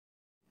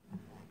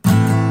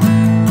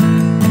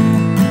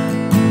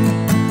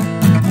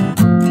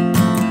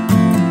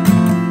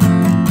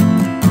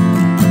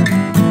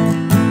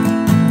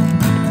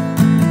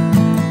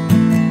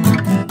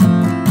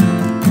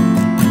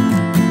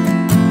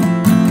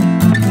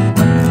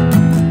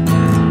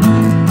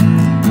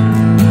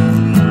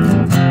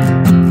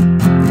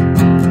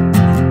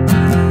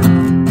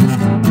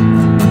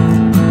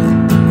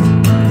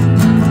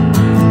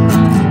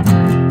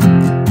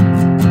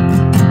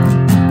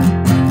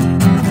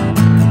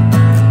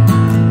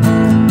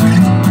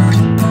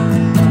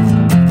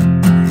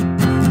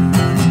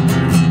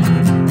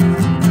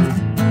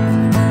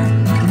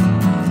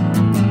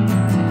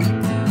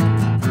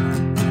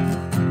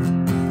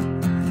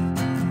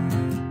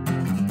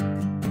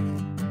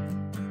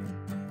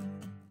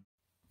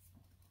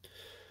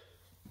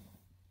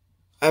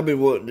I've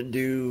been wanting to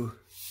do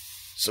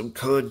some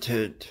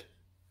content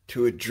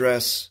to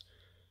address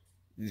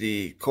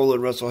the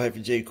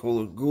Russell-J.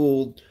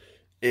 Gould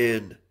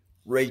and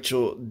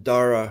Rachel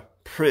Dara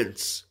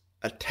Prince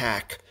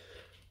attack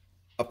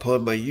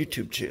upon my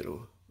YouTube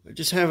channel. I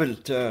just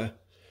haven't had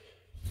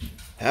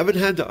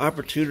the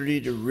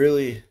opportunity to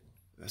really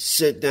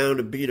sit down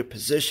and be in a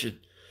position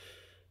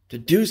to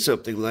do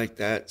something like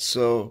that.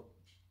 So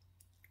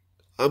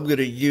I'm going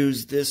to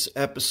use this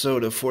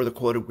episode of For the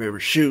Quantum Grammar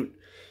Shoot,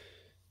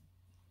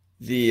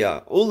 the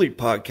only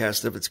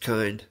podcast of its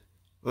kind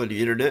on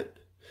the internet,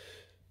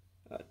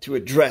 to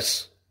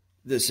address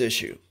this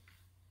issue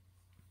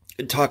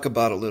and talk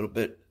about a little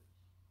bit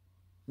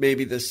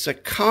maybe the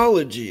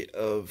psychology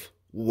of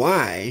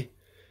why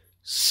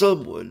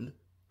someone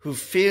who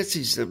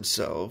fancies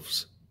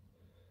themselves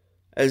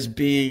as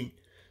being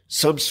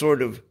some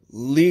sort of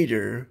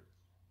leader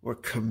or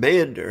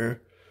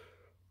commander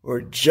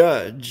or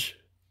judge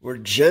or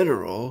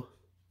general,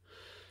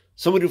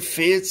 someone who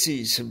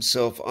fancies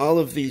himself all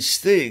of these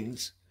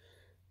things,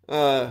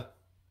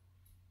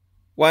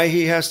 why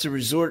he has to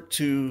resort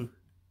to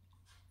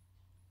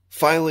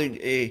filing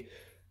a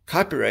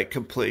copyright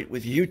complaint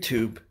with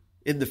YouTube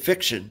in the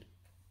fiction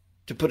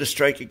to put a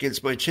strike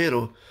against my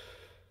channel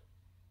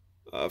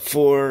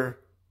for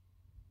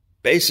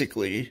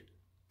basically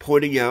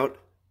pointing out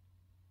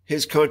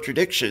his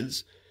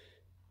contradictions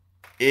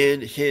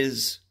and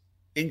his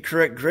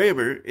incorrect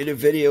grammar in a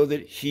video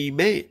that he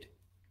made.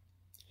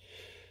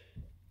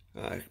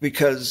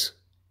 Because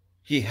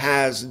he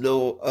has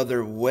no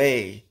other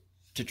way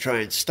to try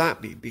and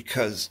stop me,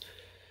 because,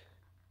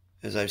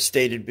 as I've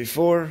stated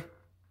before,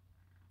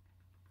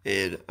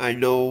 and I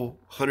know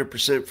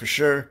 100% for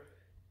sure,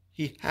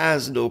 he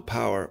has no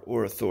power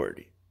or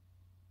authority.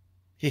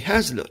 He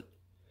has none.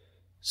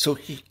 So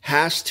he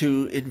has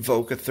to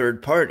invoke a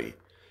third party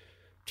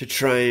to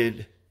try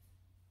and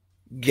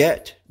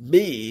get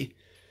me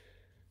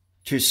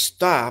to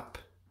stop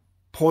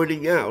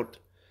pointing out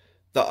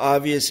the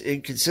obvious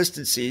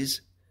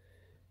inconsistencies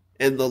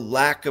and the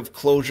lack of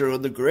closure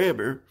on the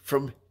grammar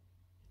from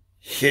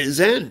his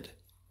end.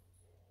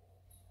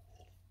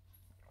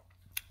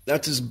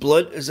 That's as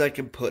blunt as I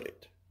can put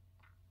it.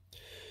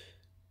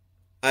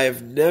 I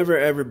have never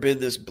ever been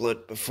this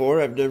blunt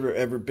before. I've never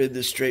ever been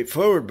this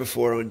straightforward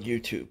before on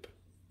YouTube.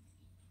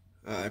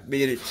 I've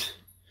made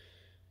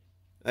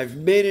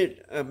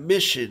it a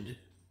mission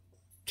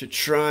to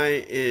try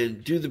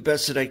and do the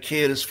best that I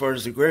can as far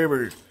as the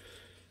grammar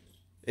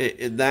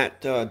in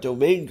that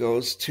domain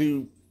goes,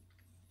 to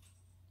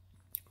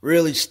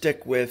really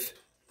stick with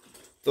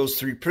those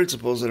three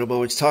principles that I'm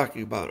always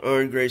talking about: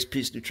 honor and grace,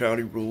 peace,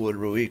 neutrality, rule one,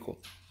 rule equal.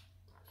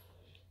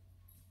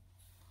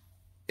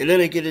 And then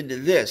I get into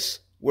this,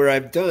 where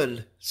I've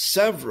done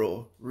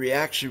several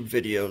reaction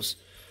videos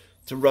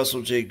to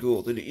Russell J.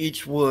 Gould, and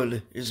each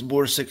one is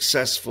more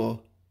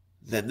successful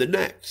than the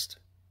next.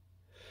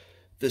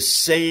 The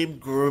same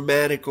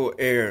grammatical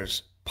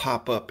errors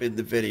pop up in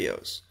the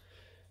videos.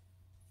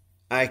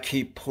 I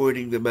keep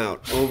pointing them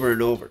out over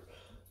and over.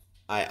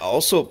 I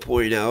also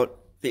point out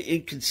the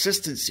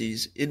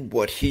inconsistencies in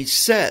what he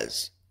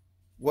says,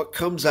 what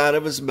comes out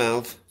of his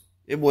mouth,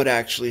 and what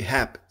actually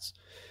happens.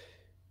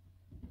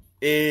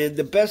 And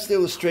the best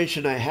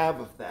illustration I have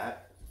of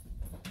that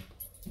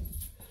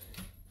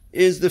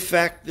is the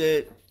fact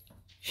that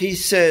he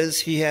says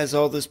he has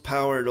all this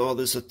power and all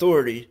this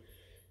authority,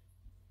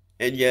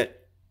 and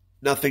yet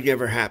nothing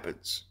ever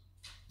happens.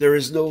 There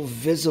is no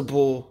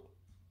visible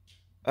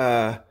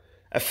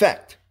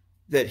effect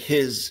that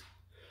his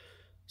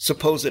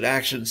supposed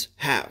actions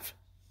have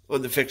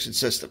on the fiction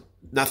system.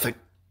 Nothing.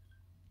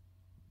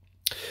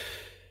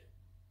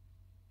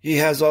 He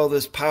has all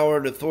this power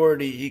and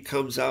authority. He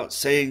comes out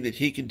saying that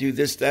he can do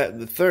this, that,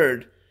 and the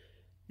third.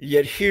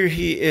 Yet here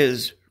he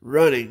is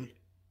running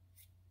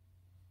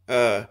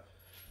to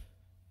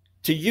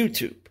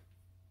YouTube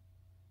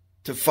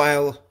to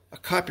file a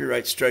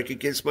copyright strike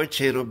against my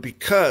channel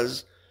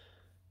because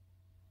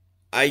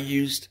I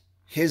used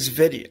his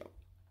video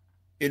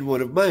in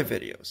one of my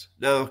videos.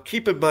 Now,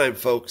 keep in mind,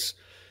 folks,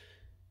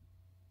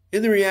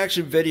 in the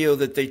reaction video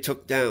that they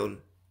took down,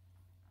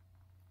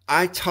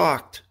 I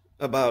talked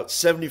about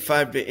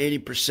 75 to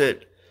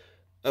 80%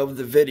 of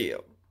the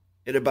video,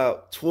 and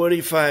about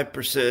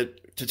 25%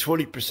 to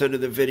 20%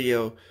 of the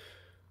video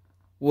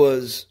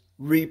was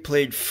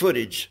replayed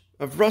footage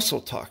of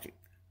Russell talking.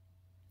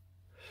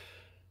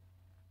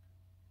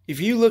 If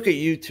you look at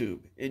YouTube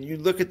and you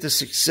look at the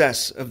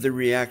success of the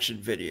reaction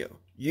video,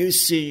 you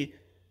see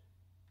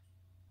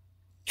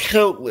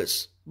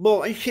countless,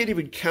 well, I can't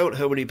even count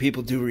how many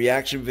people do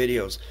reaction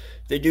videos.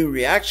 They do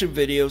reaction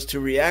videos to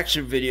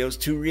reaction videos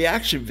to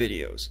reaction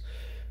videos,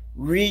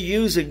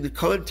 reusing the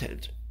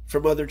content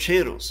from other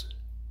channels.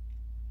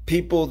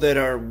 People that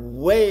are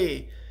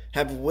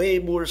have way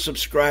more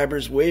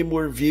subscribers, way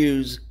more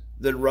views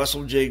than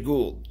Russell J.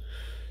 Gould.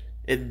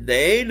 And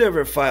they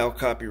never file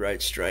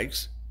copyright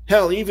strikes.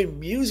 Hell, even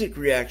music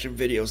reaction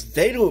videos,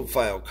 they don't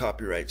file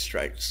copyright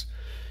strikes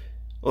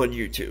on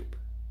YouTube.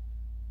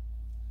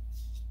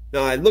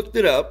 Now, I looked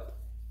it up,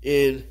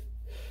 and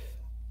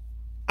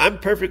I'm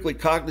perfectly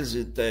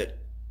cognizant that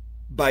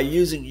by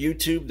using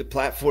YouTube, the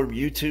platform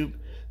YouTube,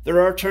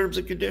 there are terms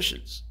and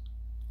conditions,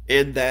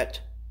 and that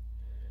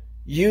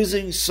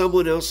using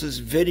someone else's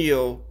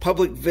video,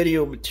 public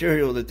video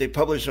material that they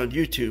publish on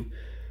YouTube,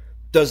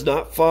 does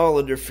not fall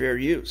under fair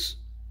use.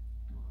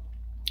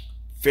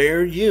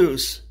 Fair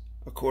use,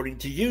 according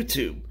to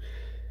YouTube,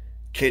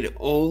 can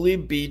only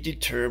be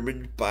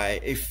determined by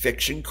a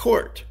fiction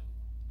court,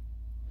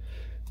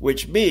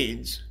 which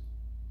means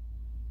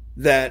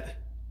that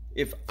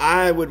if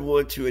I would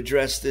want to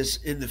address this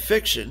in the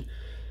fiction,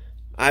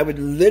 I would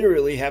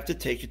literally have to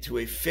take it to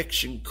a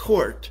fiction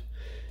court,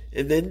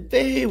 and then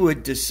they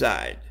would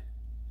decide,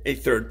 a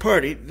third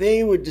party,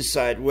 they would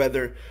decide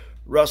whether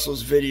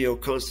Russell's video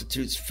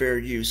constitutes fair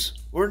use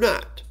or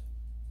not.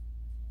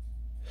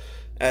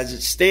 As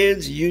it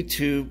stands,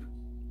 YouTube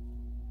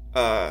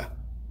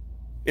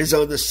is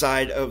on the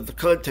side of the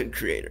content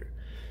creator,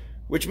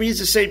 which means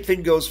the same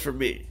thing goes for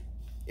me.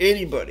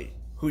 Anybody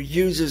who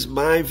uses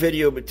my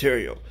video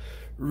material,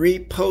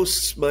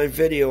 reposts my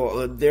video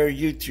on their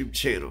YouTube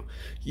channel,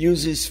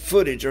 uses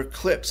footage or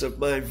clips of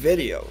my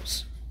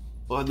videos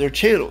on their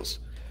channels,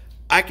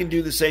 I can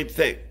do the same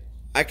thing.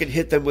 I can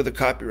hit them with a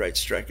copyright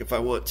strike if I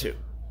want to.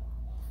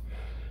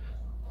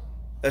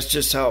 That's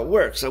just how it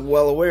works. I'm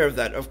well aware of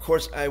that. Of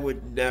course, I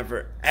would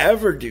never,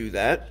 ever do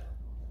that.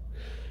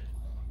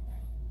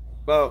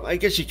 Well, I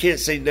guess you can't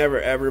say never,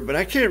 ever, but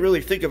I can't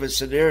really think of a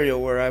scenario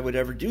where I would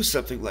ever do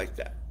something like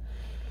that.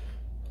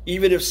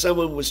 Even if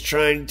someone was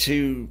trying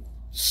to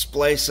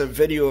splice a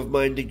video of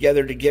mine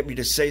together to get me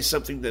to say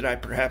something that I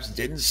perhaps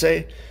didn't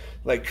say,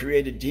 like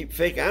create a deep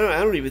fake, I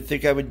don't even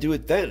think I would do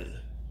it then.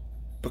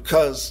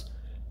 Because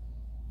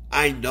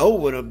I know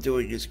what I'm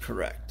doing is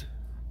correct.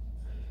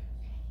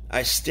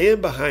 I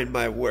stand behind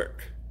my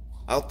work.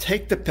 I'll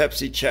take the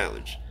Pepsi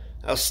challenge.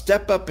 I'll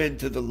step up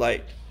into the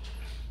light.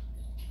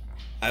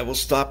 I will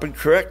stop and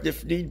correct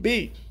if need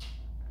be.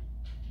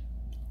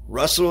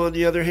 Russell, on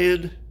the other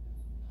hand,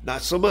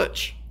 not so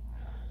much.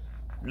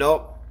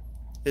 Nope.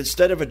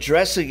 Instead of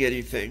addressing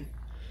anything,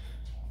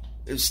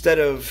 instead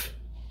of,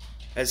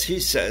 as he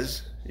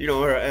says,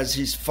 or as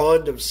he's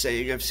fond of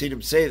saying, I've seen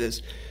him say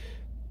this,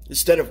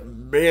 instead of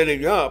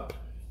manning up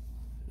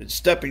and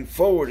stepping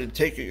forward and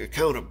taking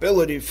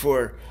accountability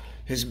for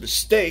his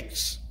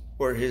mistakes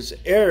or his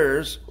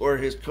errors or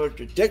his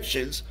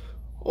contradictions,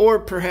 or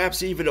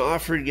perhaps even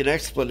offering an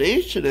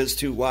explanation as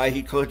to why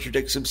he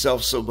contradicts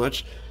himself so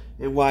much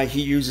and why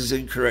he uses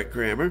incorrect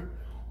grammar,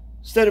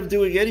 instead of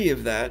doing any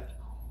of that,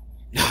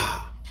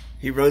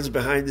 he runs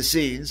behind the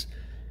scenes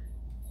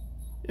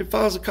and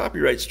files a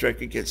copyright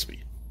strike against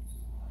me.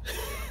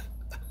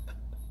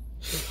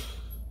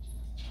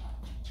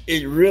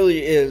 It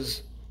really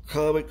is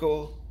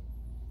comical,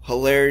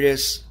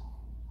 hilarious.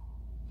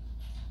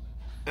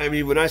 I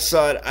mean, when I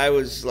saw it, I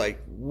was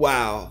like,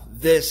 wow,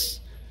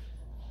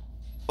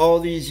 all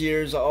these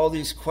years, all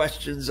these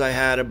questions I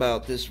had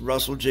about this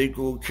Russell J.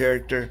 Gould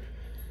character,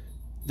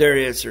 they're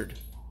answered.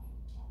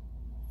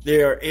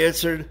 They are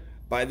answered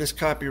by this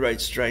copyright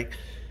strike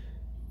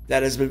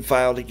that has been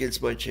filed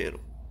against my channel.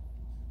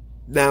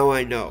 Now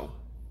I know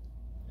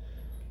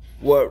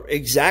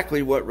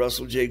exactly what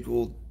Russell J.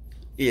 Gould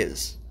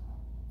is,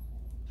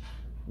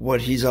 what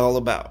he's all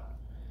about.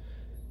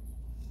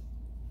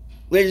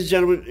 Ladies and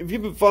gentlemen, if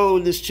you've been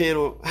following this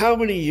channel, how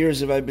many years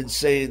have I been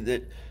saying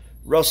that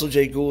Russell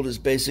J. Gould is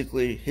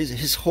basically,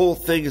 his whole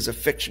thing is a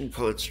fiction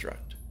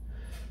construct?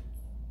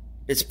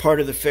 It's part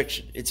of the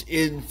fiction. It's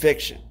in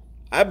fiction.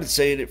 I've been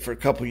saying it for a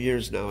couple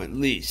years now, at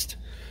least.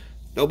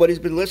 Nobody's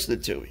been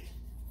listening to me.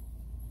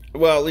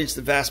 Well, at least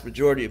the vast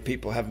majority of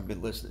people haven't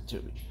been listening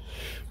to me.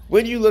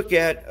 When you look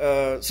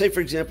at, say, for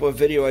example, a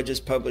video I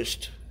just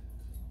published,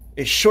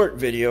 a short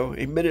video,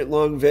 a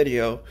minute-long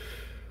video,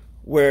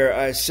 where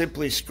I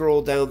simply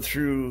scroll down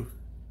through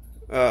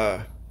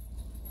the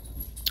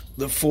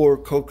 4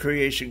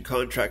 co-creation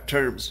contract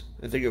terms,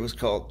 I think it was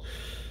called.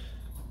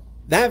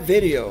 That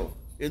video,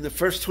 in the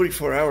first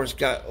 24 hours,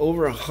 got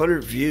over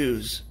 100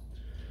 views,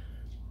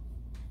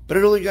 but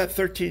it only got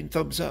 13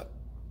 thumbs up.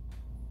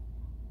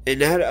 And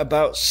that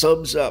about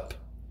sums up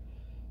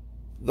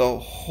the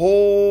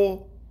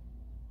whole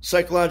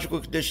psychological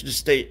conditioned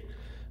state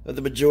of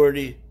the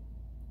majority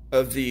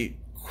of the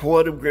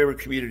quantum grammar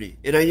community.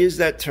 And I use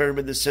that term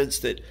in the sense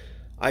that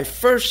I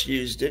first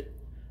used it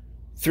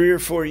 3 or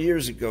 4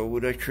 years ago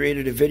when I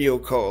created a video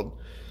called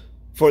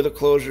For the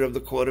Closure of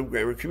the Quantum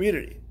Grammar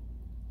Community,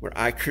 where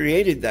I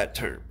created that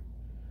term.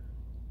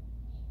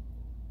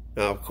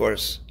 Now, of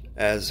course,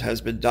 as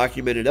has been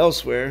documented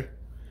elsewhere,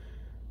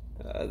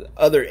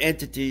 other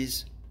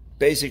entities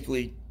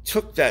basically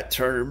took that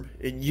term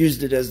and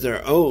used it as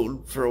their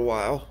own for a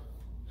while,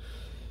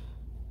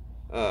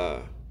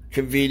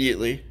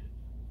 conveniently,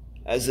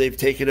 as they've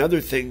taken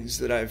other things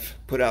that I've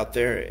put out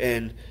there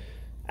and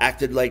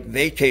acted like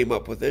they came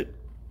up with it.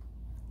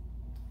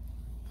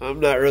 I'm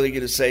not really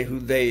going to say who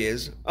they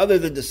is, other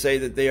than to say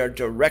that they are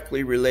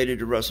directly related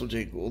to Russell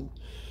J. Gould,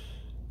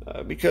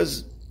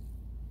 because,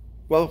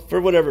 well,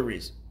 for whatever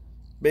reason.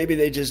 Maybe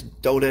they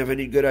just don't have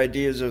any good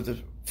ideas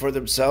for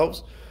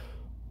themselves,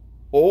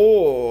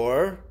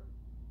 Or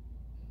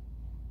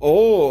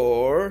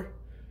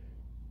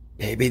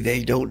maybe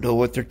they don't know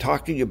what they're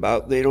talking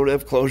about. They don't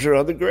have closure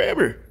on the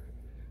grammar.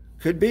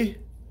 Could be.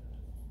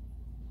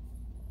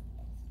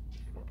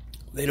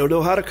 They don't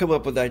know how to come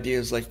up with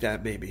ideas like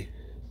that, maybe.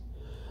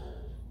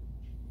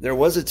 There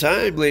was a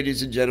time,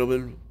 ladies and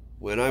gentlemen,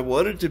 when I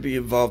wanted to be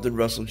involved in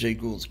Russell J.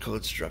 Gould's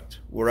construct,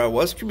 where I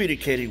was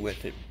communicating with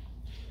him.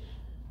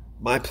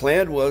 My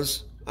plan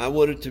was I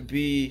wanted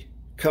to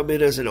come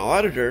in as an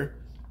auditor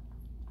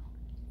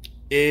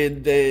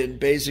and then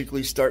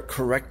basically start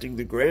correcting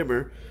the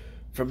grammar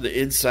from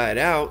the inside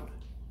out.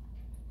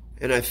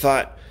 And I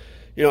thought,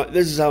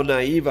 this is how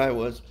naive I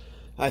was.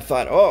 I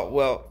thought, oh,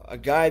 well, a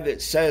guy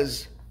that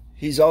says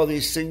he's all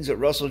these things that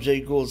Russell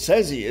J. Gould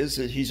says he is,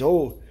 that he's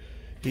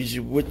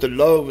with the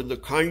love and the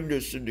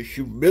kindness and the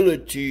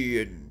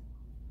humility and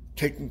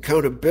taking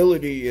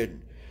accountability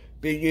and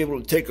being able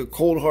to take a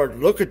cold, hard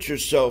look at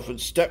yourself and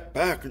step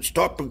back and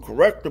stop and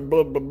correct and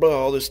blah, blah, blah,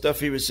 all this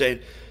stuff he was saying.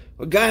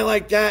 A guy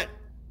like that,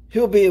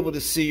 he'll be able to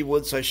see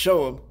once I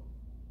show him,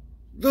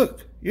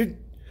 look,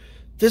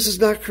 this is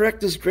not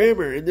correct as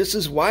grammar, and this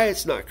is why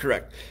it's not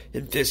correct.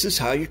 And this is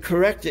how you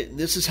correct it, and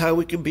this is how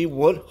we can be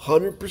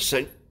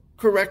 100%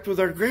 correct with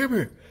our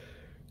grammar.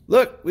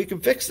 Look, we can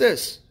fix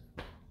this.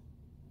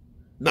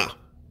 No,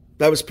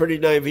 that was pretty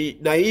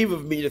naive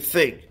of me to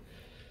think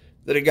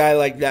that a guy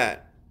like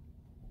that,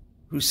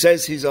 who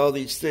says he's all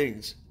these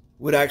things,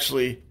 would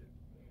actually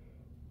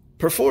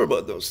perform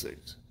on those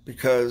things.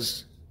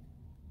 Because,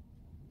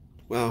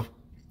 well,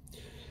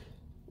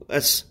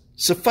 that's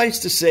suffice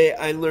to say,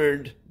 I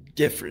learned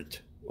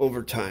different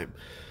over time.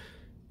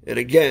 And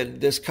again,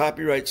 this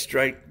copyright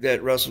strike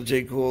that Russell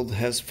J. Gould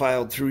has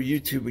filed through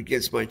YouTube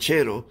against my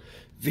channel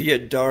via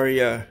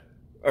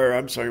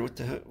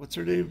what's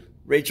her name?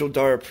 Rachel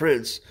Dara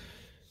Prince.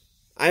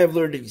 I have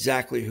learned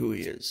exactly who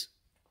he is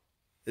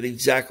and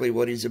exactly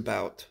what he's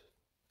about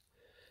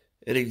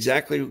and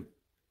exactly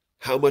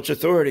how much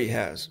authority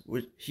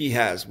he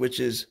has, which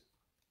is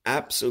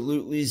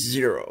absolutely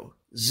zero,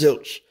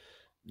 zilch,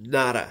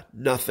 nada,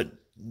 nothing,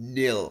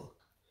 nil.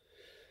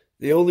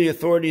 The only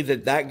authority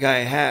that guy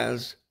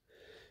has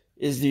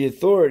is the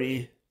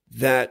authority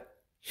that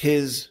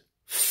his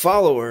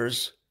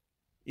followers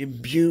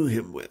imbue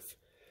him with.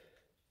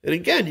 And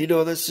again,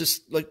 that's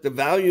just like the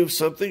value of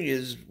something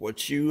is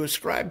what you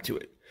ascribe to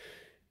it.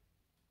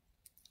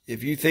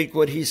 If you think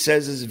what he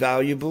says is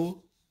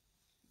valuable,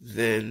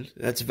 then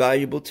that's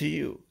valuable to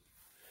you.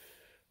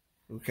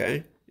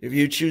 Okay? If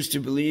you choose to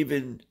believe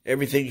in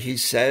everything he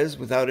says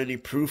without any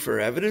proof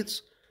or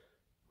evidence,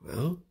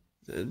 well,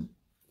 then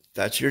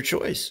that's your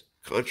choice.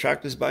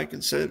 Contract is by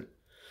consent.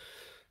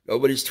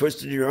 Nobody's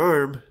twisting your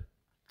arm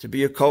to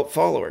be a cult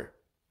follower.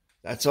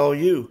 That's all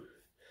you.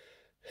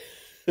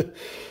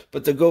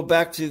 But to go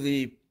back to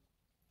the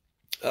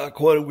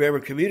quantum grammar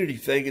community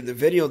thing and the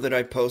video that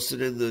I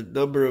posted and the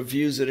number of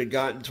views that it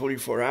got in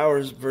 24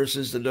 hours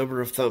versus the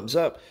number of thumbs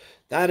up,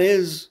 that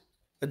is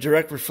a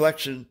direct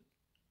reflection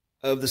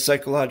of the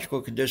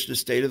psychological condition of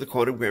state of the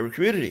quantum grammar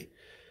community.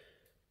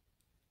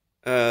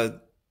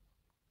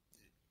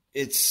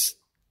 It's,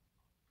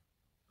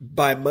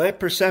 by my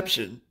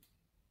perception,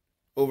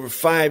 over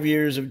 5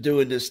 years of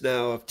doing this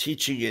now, of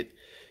teaching it,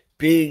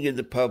 being in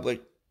the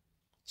public,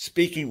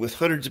 speaking with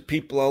hundreds of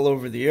people all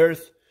over the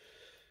earth,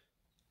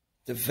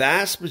 the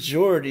vast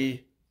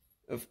majority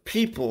of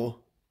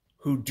people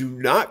who do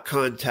not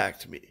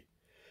contact me,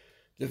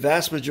 the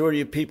vast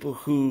majority of people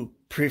who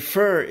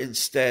prefer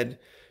instead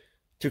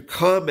to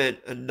comment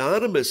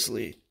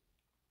anonymously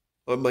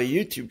on my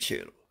YouTube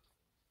channel,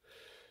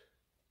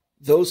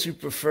 those who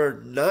prefer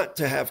not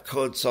to have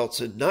consults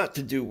and not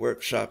to do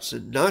workshops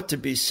and not to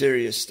be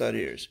serious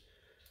studiers,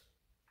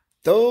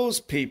 those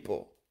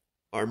people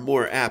are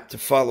more apt to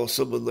follow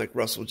someone like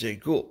Russell J.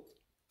 Gould.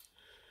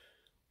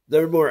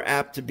 They're more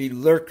apt to be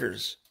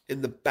lurkers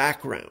in the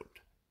background,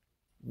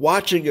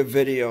 watching a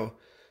video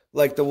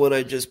like the one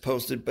I just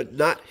posted, but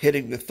not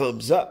hitting the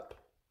thumbs up.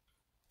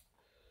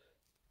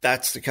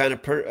 That's the kind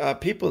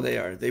of people they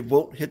are. They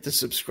won't hit the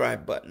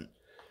subscribe button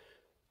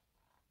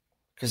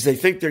because they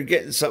think they're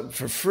getting something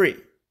for free.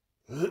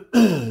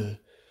 But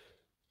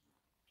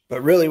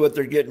really what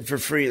they're getting for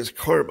free is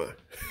karma.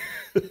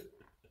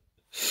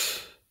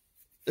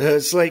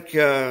 It's like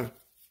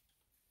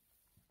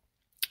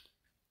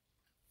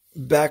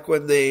back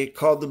when they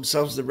called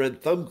themselves the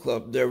Red Thumb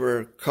Club, there were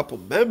a couple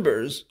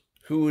members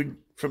who would,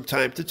 from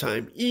time to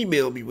time,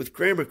 email me with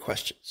grammar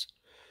questions.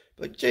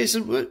 Like,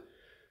 Jason,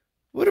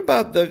 what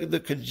about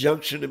the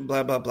conjunction and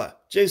blah, blah, blah?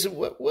 Jason,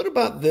 what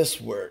about this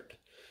word?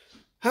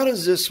 How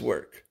does this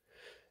work?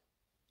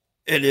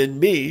 And in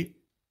me,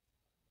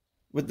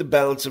 with the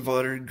balance of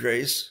honor and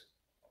grace,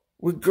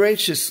 would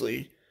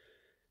graciously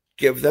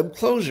give them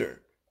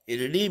closure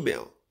in an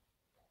email.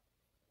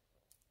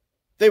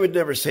 They would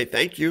never say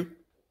thank you.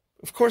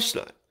 Of course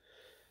not.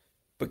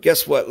 But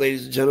guess what,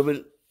 ladies and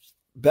gentlemen?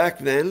 Back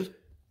then,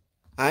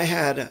 I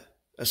had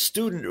a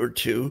student or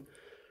two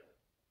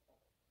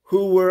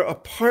who were a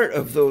part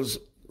of those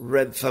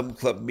Red Thumb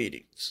Club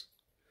meetings,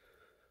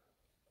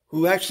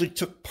 who actually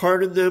took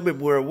part in them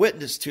and were a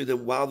witness to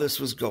them while this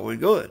was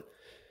going on.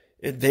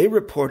 And they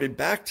reported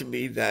back to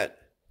me that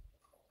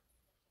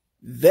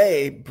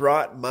they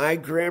brought my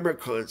grammar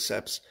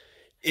concepts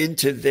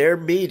into their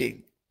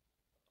meeting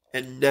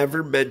and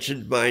never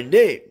mentioned my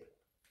name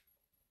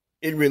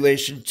in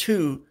relation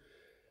to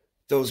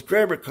those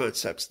grammar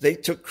concepts. They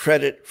took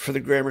credit for the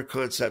grammar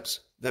concepts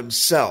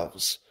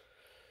themselves,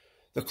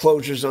 the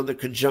closures on the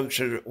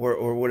conjunction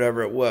or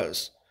whatever it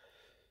was.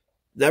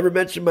 Never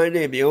mentioned my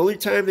name. The only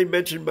time they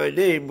mentioned my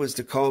name was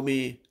to call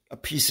me a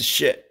piece of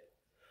shit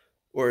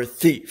or a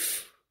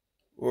thief,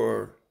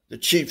 or the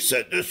chief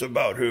said this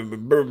about him,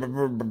 and brr, brr,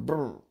 brr, brr,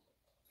 brr.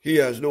 He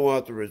has no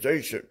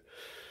authorization.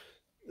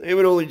 They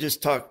would only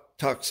just talk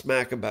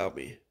smack about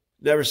me,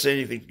 never say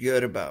anything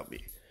good about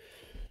me.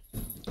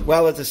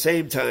 While at the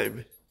same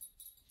time,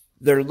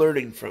 they're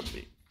learning from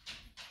me.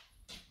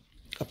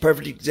 A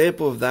perfect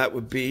example of that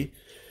would be,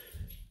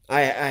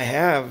 I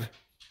have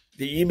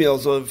the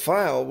emails on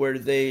file where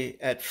they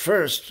at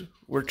first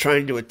were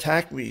trying to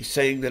attack me,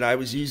 saying that I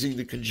was using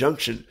the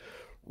conjunction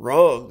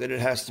wrong, that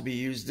it has to be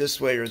used this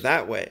way or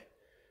that way.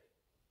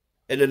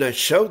 And then I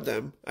showed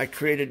them, I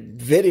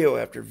created video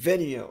after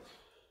video,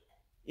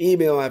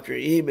 email after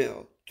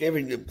email,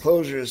 giving them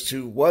closure as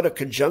to what a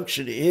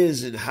conjunction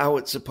is and how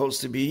it's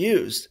supposed to be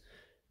used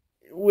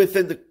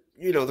within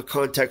the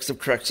context of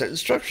correct sentence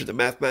structure, the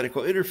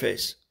mathematical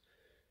interface.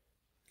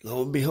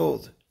 Lo and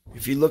behold,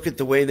 if you look at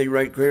the way they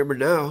write grammar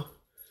now,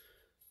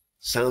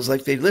 sounds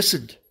like they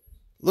listened.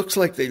 Looks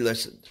like they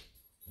listened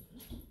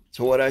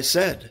to what I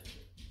said.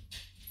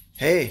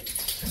 Hey,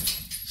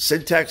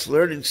 Syntax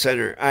Learning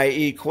Center,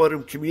 i.e.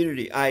 Quantum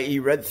Community, i.e.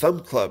 Red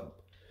Thumb Club,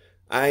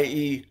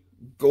 i.e.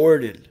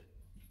 Gordon,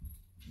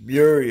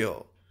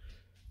 Muriel,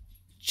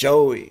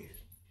 Joey,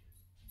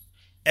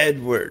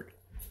 Edward,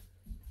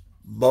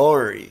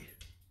 Maury,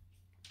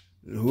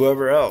 and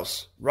whoever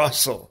else,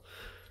 Russell.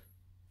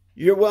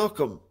 You're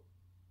welcome.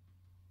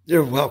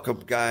 You're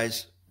welcome,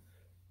 guys.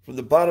 From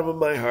the bottom of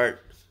my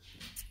heart,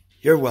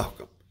 you're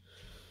welcome.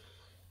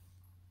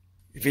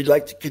 If you'd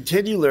like to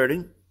continue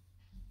learning,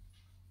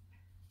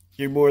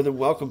 you're more than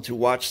welcome to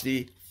watch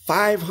the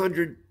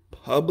 500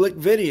 public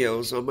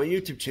videos on my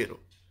YouTube channel.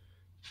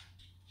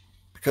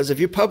 Because if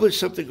you publish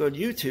something on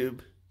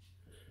YouTube,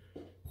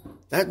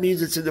 that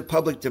means it's in the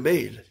public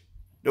domain.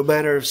 No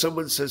matter if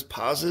someone says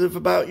positive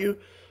about you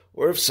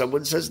or if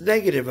someone says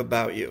negative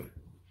about you.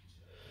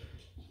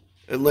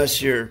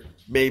 Unless you're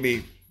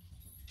maybe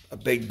a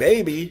big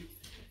baby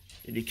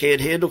and you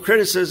can't handle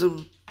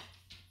criticism.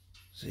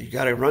 So you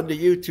got to run to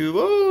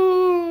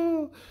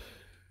YouTube.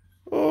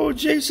 Oh,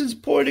 Jason's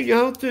pointing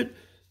out that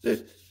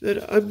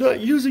I'm not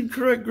using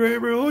correct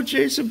grammar. Oh,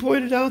 Jason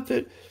pointed out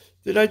that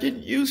I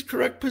didn't use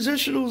correct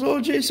positionals.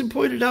 Oh, Jason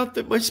pointed out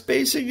that my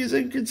spacing is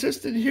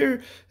inconsistent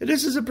here, and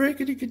this is a break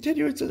in the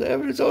continuance of the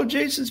evidence. Oh,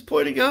 Jason's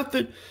pointing out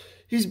that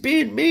he's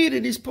being mean,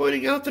 and he's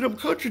pointing out that I'm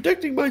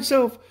contradicting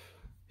myself.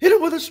 Hit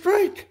him with a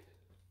strike.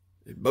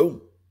 And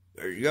boom,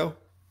 there you go.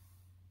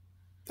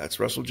 That's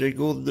Russell J.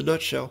 Gould in the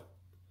nutshell.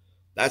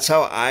 That's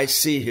how I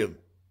see him.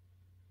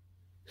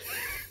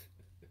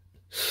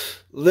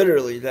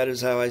 Literally, that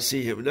is how I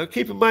see him. Now,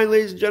 keep in mind,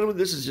 ladies and gentlemen,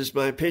 this is just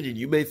my opinion.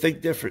 You may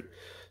think different.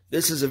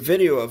 This is a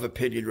video of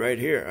opinion right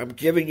here. I'm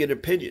giving an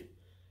opinion.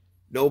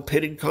 No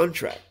opinion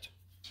contract.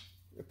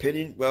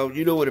 Opinion, well,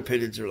 you know what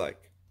opinions are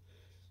like.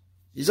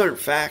 These aren't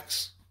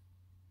facts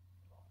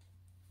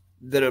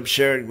that I'm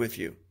sharing with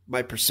you.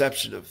 My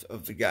perception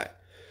of the guy.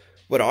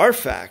 What are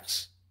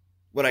facts,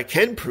 what I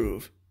can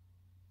prove,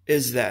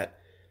 is that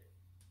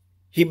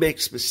he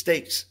makes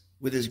mistakes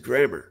with his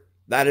grammar.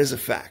 That is a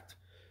fact.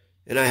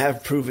 And I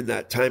have proven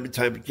that time and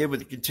time again with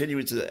the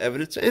continuance of the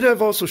evidence. And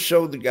I've also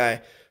shown the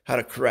guy how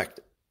to correct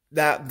it.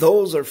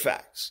 Those are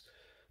facts.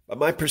 But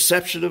my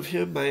perception of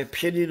him, my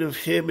opinion of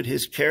him and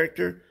his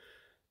character,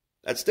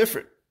 that's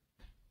different.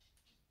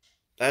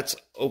 That's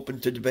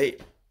open to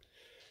debate.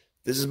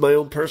 This is my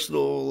own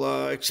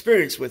personal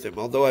experience with him.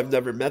 Although I've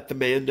never met the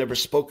man, never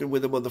spoken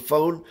with him on the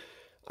phone,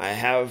 I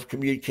have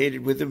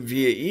communicated with him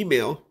via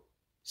email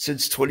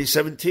since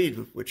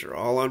 2017, which are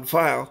all on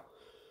file.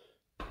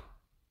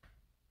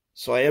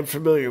 So I am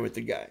familiar with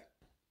the guy.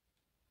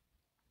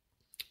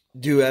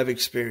 Do have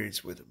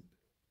experience with him.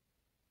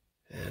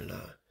 And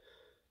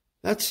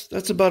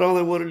that's about all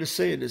I wanted to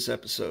say in this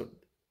episode.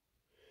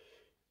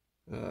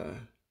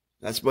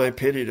 That's my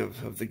opinion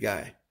of the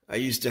guy. I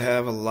used to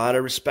have a lot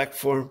of respect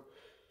for him,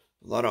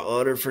 a lot of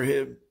honor for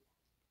him,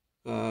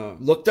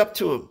 looked up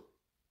to him.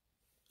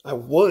 I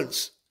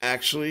once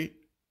actually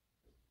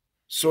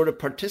sort of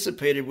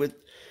participated with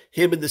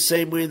him in the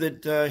same way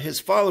that his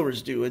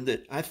followers do, and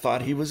that I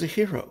thought he was a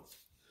hero.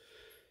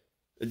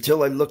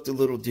 Until I looked a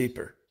little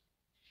deeper.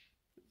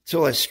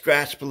 Until I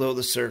scratched below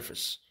the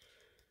surface.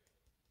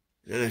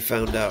 And I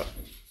found out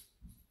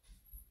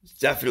he's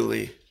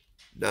definitely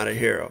not a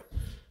hero.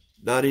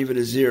 Not even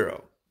a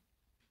zero.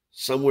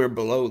 Somewhere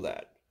below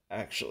that,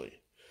 actually.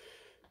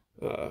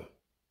 And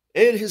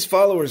his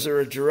followers are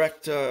a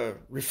direct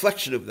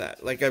reflection of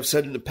that. Like I've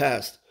said in the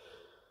past,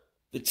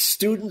 the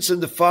students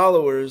and the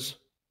followers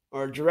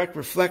are direct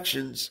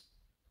reflections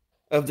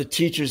of the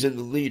teachers and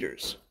the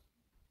leaders.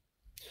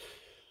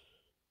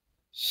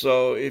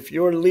 So if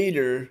your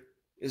leader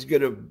is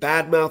going to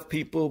badmouth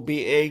people,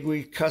 be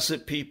angry, cuss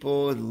at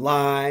people, and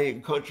lie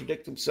and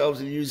contradict themselves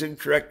and use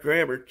incorrect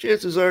grammar,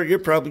 chances are you're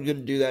probably going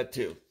to do that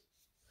too.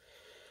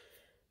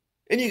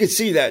 And you can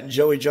see that in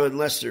Joey John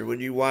Lester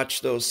when you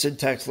watch those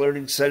Syntax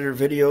Learning Center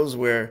videos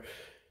where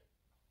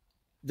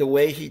the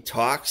way he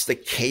talks, the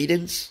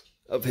cadence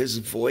of his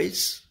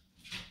voice,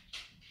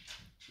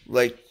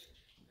 like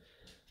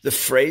the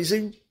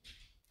phrasing,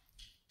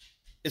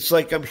 it's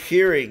like I'm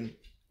hearing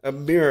a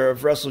mirror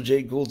of Russell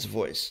J. Gould's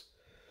voice.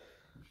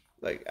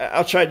 Like,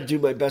 I'll try to do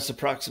my best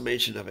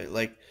approximation of it.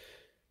 Like,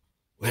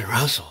 when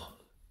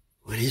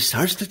he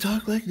starts to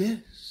talk like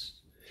this,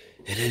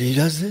 and then he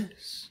does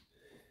this,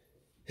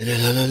 and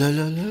then la la la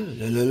la la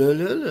la la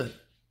la la la.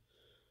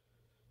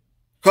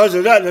 Cause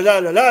la la la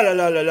la la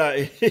la la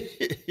la.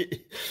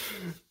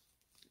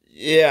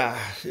 Yeah,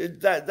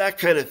 that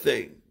kind of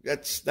thing.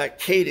 That's that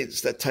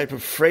cadence, that type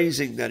of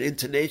phrasing, that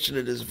intonation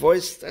in his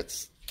voice.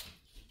 That's,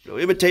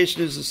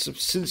 imitation is the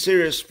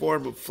sincerest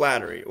form of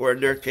flattery, or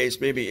in their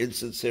case, maybe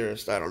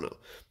insincerest. I don't know.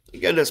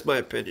 Again, that's my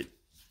opinion.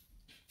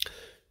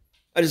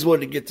 I just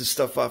wanted to get this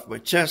stuff off my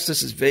chest.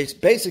 This is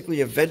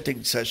basically a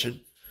venting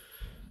session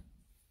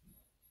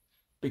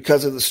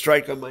because of the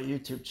strike on my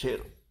YouTube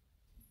channel,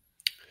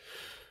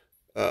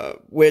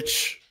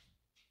 which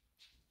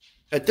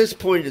at this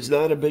point is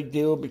not a big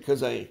deal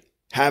because I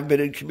have been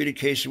in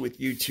communication with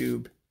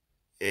YouTube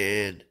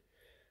and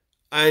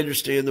I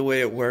understand the way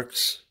it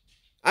works.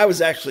 I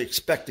was actually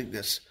expecting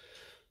this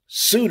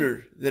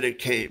sooner than it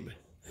came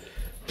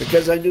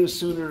because I knew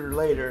sooner or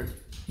later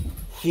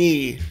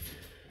he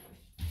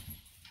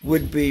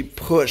would be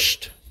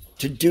pushed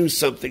to do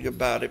something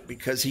about it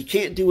because he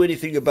can't do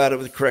anything about it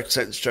with correct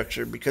sentence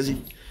structure because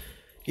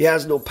he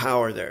has no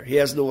power there. He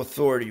has no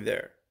authority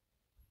there.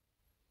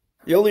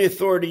 The only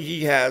authority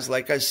he has,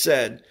 like I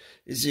said,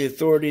 is the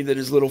authority that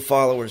his little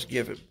followers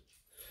give him.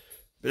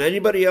 But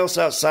anybody else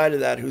outside of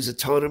that who's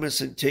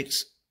autonomous and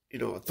takes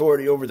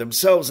authority over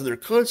themselves and their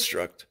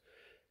construct,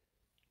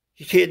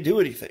 he can't do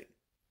anything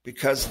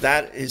because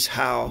that is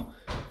how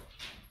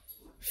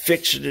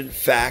fiction and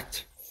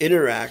fact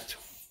interact,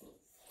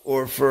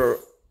 or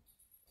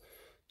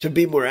to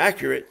be more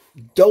accurate,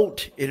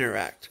 don't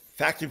interact.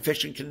 Fact and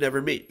fiction can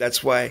never meet.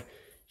 That's why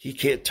he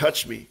can't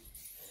touch me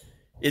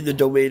in the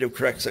domain of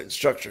correct sentence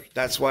structure.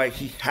 That's why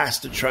he has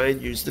to try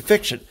and use the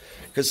fiction,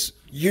 because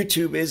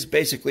YouTube is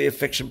basically a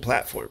fiction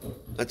platform.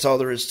 That's all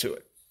there is to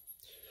it.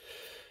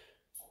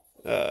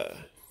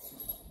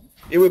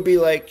 It would be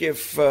like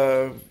if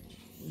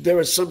there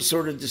was some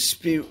sort of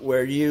dispute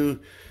where you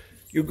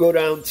go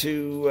down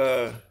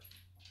to,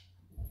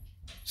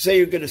 say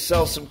you're going to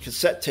sell some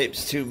cassette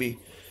tapes to me,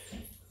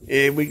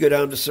 and we go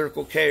down to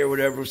Circle K or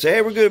whatever, we say,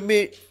 hey, we're going to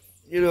meet,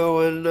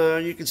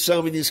 and you can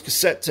sell me these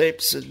cassette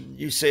tapes, and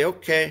you say,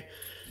 okay,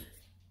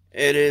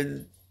 and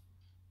then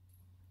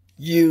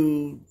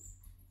you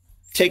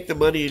take the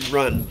money and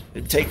run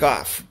and take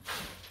off,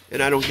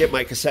 and I don't get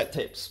my cassette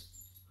tapes.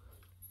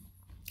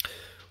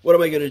 What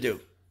am I going to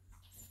do?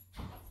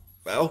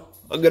 Well,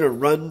 I'm going to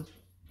run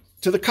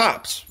to the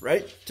cops,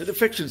 right? To the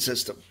fiction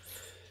system.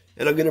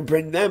 And I'm going to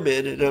bring them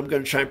in and I'm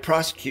going to try and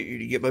prosecute you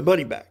to get my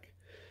money back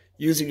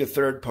using a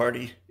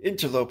third-party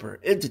interloper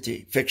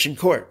entity, fiction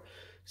court.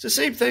 It's the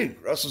same thing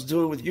Russell's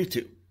doing with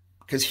YouTube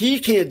because he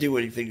can't do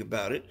anything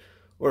about it,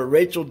 or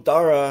Rachel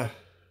Dara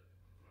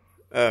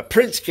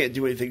Prince can't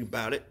do anything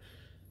about it.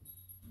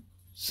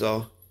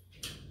 So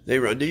they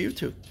run to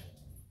YouTube.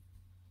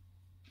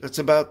 That's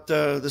about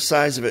the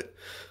size of it,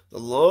 the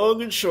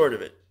long and short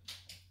of it.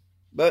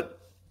 But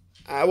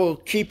I will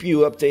keep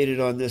you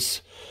updated on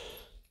this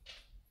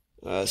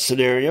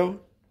scenario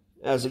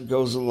as it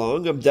goes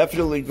along. I'm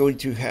definitely going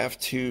to have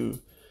to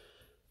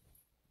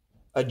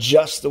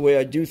adjust the way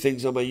I do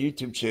things on my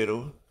YouTube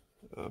channel.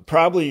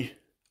 Probably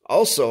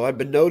also, I've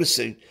been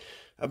noticing,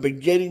 I've been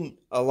getting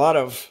a lot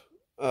of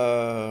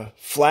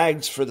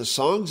flags for the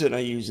songs that I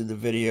use in the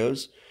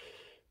videos.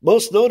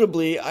 Most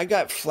notably, I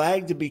got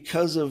flagged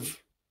because of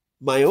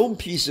my own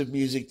piece of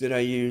music that I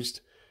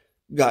used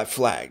got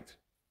flagged,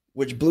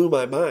 which blew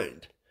my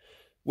mind,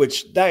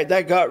 which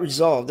that got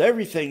resolved.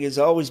 Everything has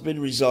always been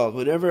resolved.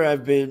 Whenever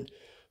I've been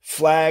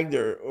flagged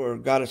or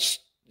got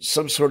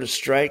some sort of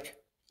strike,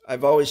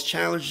 I've always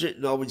challenged it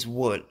and always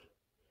won.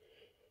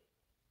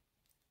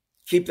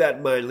 Keep that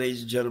in mind,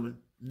 ladies and gentlemen.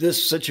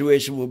 This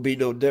situation will be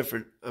no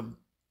different. I'm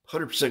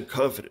 100%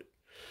 confident.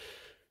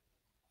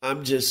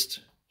 I'm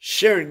just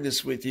sharing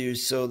this with you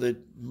so that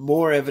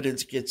more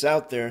evidence gets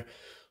out there,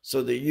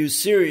 so that you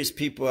serious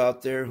people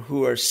out there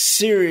who are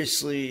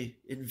seriously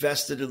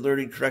invested in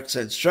learning correct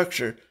sentence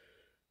structure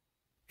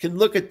can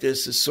look at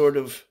this as sort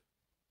of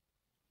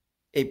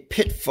a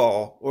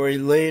pitfall or a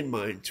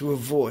landmine to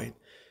avoid.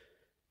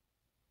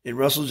 And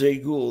Russell J.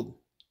 Gould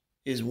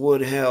is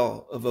one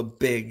hell of a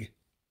big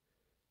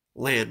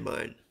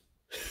landmine.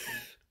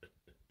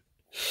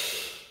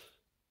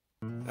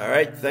 All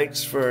right,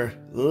 thanks for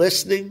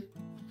listening.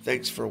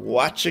 Thanks for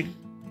watching.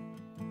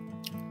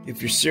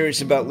 If you're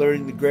serious about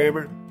learning the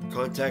grammar,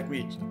 contact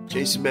me at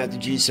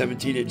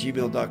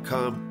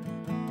jasonmatthewg17@gmail.com.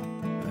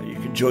 You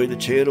can join the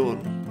channel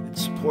and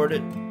support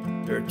it.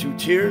 There are 2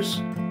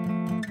 tiers.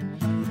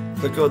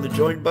 Click on the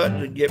join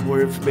button and get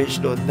more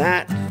information on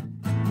that.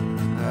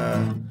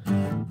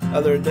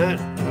 Other than that,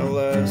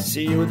 I'll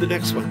see you in the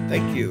next one.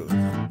 Thank you.